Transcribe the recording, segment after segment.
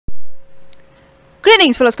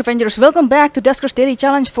Greetings fellow scavengers, welcome back to Duskers Daily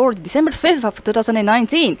Challenge for December 5th of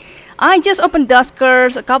 2019. I just opened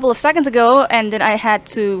Duskers a couple of seconds ago and then I had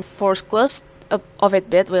to force close of it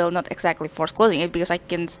bit. Well, not exactly force closing it because I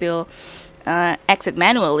can still exit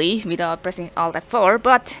manually without pressing Alt F4,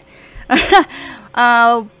 but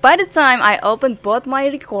by the time I opened both my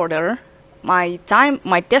recorder, my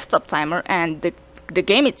desktop timer and the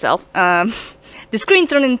game itself, the screen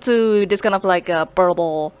turned into this kind of like a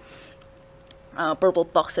purple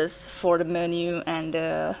boxes for the menu and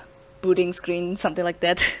the booting screen, something like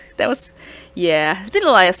that. That was, yeah, it's been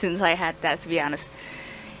a while since I had that, to be honest.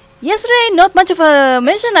 Yesterday, not much of a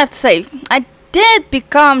mission, I have to say. I did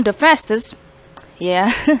become the fastest,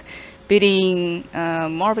 yeah, beating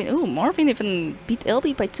Morphin. Ooh, Morphin even beat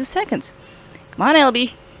LB by 2 seconds. Come on,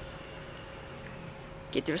 LB.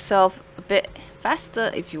 Get yourself a bit faster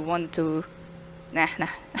if you want to. Nah.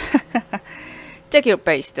 Take your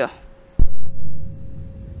pace, though.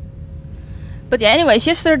 But yeah, anyways,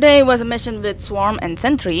 yesterday was a mission with Swarm and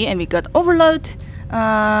Sentry, and we got Overload.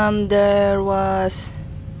 There was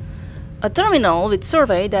a terminal with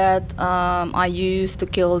Survey that I used to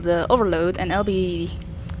kill the Overload, and LB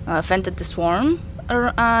vented the Swarm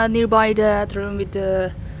nearby that room with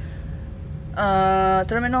the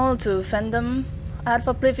terminal to fend them out of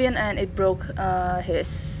Oblivion, and it broke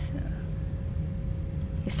his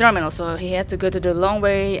terminal, so he had to go to the long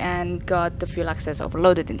way and got the fuel access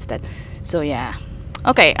overloaded instead. So yeah,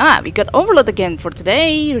 okay, we got Overload again for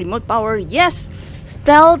today. Remote power, yes.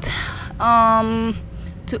 Stealth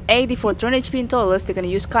 280 for 300 HP in total. They're gonna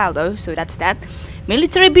use Kyle though, so that's that.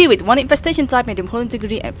 Military B with 1 infestation type, medium hull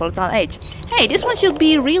integrity and volatile age. Hey, this one should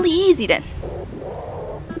be really easy then.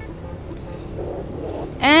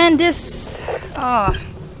 And this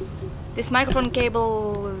microphone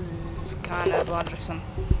cable is kinda bothersome.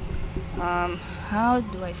 How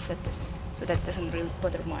do I set this so that doesn't really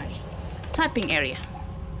bother my typing area?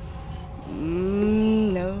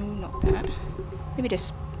 No, not that. Maybe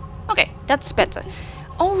this. Okay, that's better.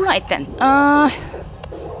 Alright then.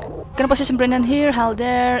 Gonna position Brendan here, Hal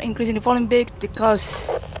there, increasing the volume big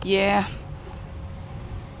because, yeah.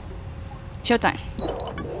 Showtime.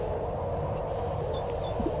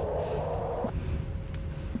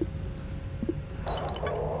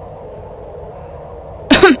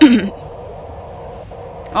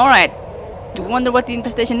 Alright, you wonder what the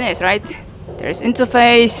infestation is, right? There's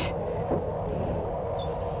interface.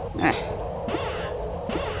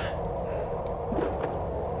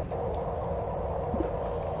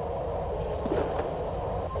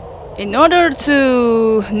 In order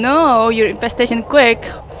to know your infestation quick,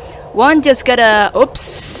 one just gotta...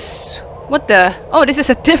 Oops! What the... Oh, this is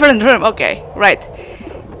a different room. Okay, right.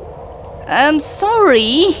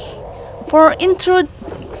 Sorry for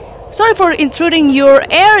intruding your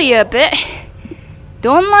area a bit.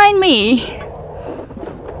 Don't mind me.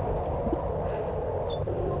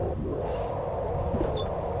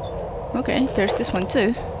 Okay, there's this one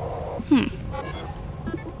too.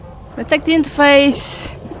 Let's take the interface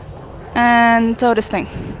and tow this thing.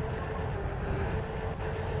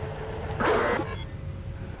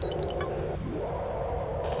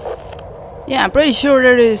 Yeah, I'm pretty sure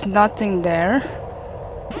there is nothing there.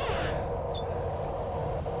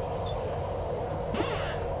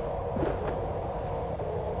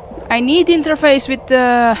 I need the interface with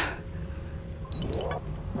the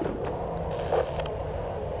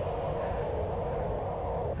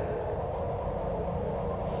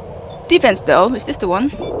defense though. Is this the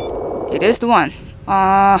one? It is the one.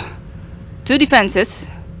 2 defenses.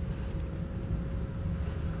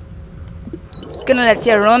 It's gonna let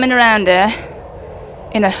you roaming around there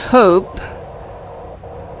in a hope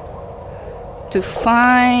to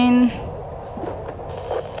find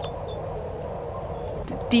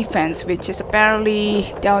defense, which is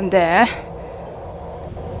apparently down there.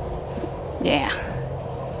 Yeah.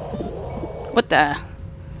 What the?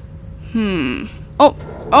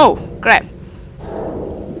 Oh, crap.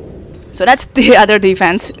 So that's the other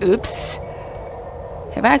defense. Oops.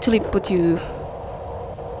 Have I actually put you?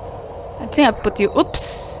 I think I put you.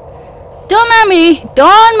 Oops. Don't mind me.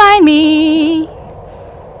 Don't mind me.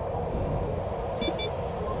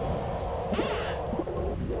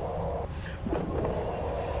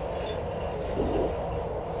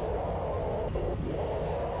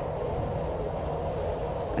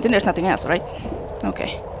 I think there's nothing else, right?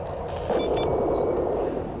 Okay.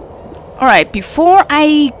 Alright, before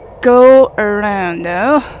I go around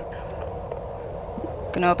though,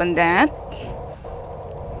 gonna open that.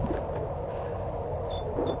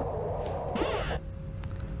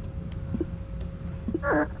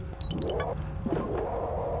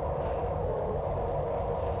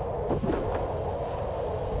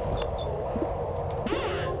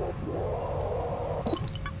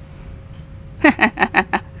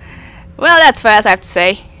 Well, that's fast, I have to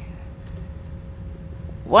say.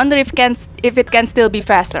 Wonder if it can still be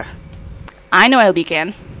faster. I know LB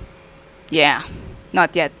can. Yeah,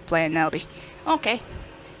 not yet playing LB. Okay.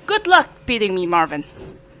 Good luck beating me, Marvin.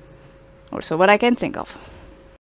 Or so what I can think of.